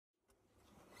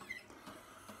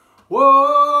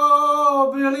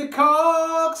Whoa, Billy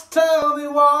Cox, tell me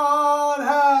what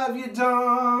have you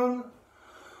done?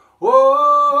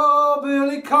 Whoa,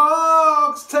 Billy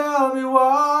Cox, tell me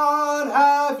what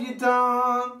have you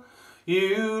done?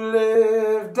 You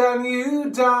lived and you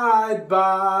died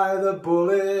by the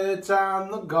bullet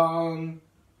and the gun.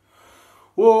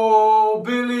 Whoa,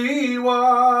 Billy,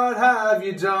 what have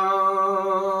you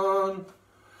done?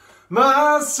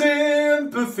 My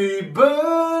sympathy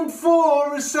burned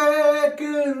for a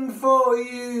second for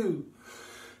you.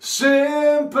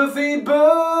 Sympathy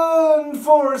burned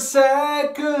for a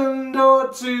second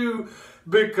or two,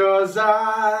 because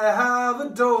I have a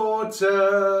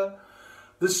daughter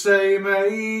the same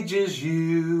age as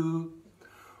you.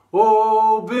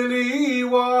 Oh, Billy,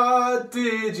 what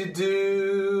did you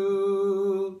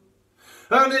do?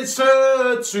 And it's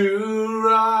her to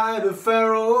ride the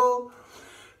ferrule,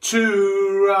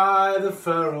 to ride the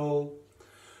ferrule.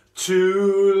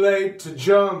 Too late to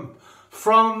jump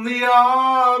from the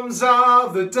arms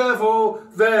of the devil.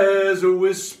 There's a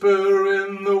whisper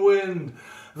in the wind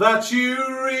that you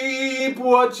reap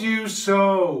what you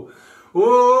sow.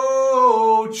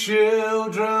 Oh,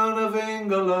 children of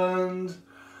England,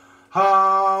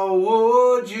 how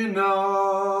would you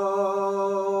know?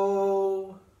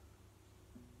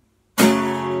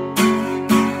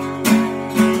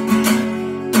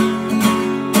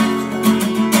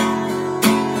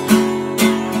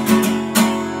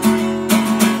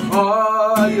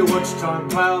 Oh, you watch time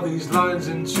plough these lines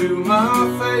into my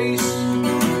face,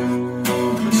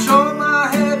 and showing my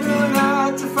head and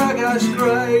out to fag-ash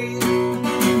grey,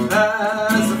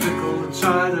 as the fickle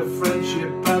tide of friendship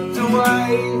ebbed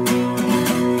away.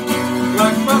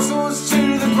 Like muscles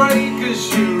to the breakers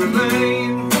you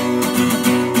remain.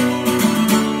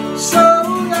 So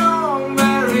long,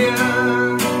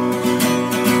 Marianne,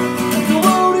 the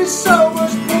world is so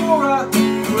much poorer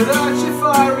without your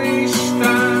fiery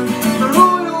stand. The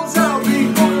royals I'll be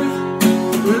with,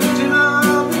 religion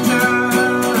I'll be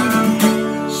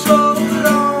damned. So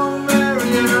long,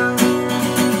 Marianne.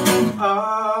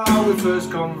 We first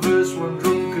conversed one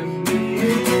drunken New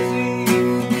Year's Eve,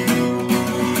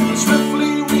 and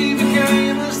swiftly we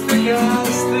became as thick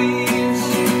as thieves,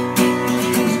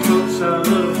 as close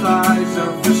as eyes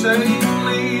of the same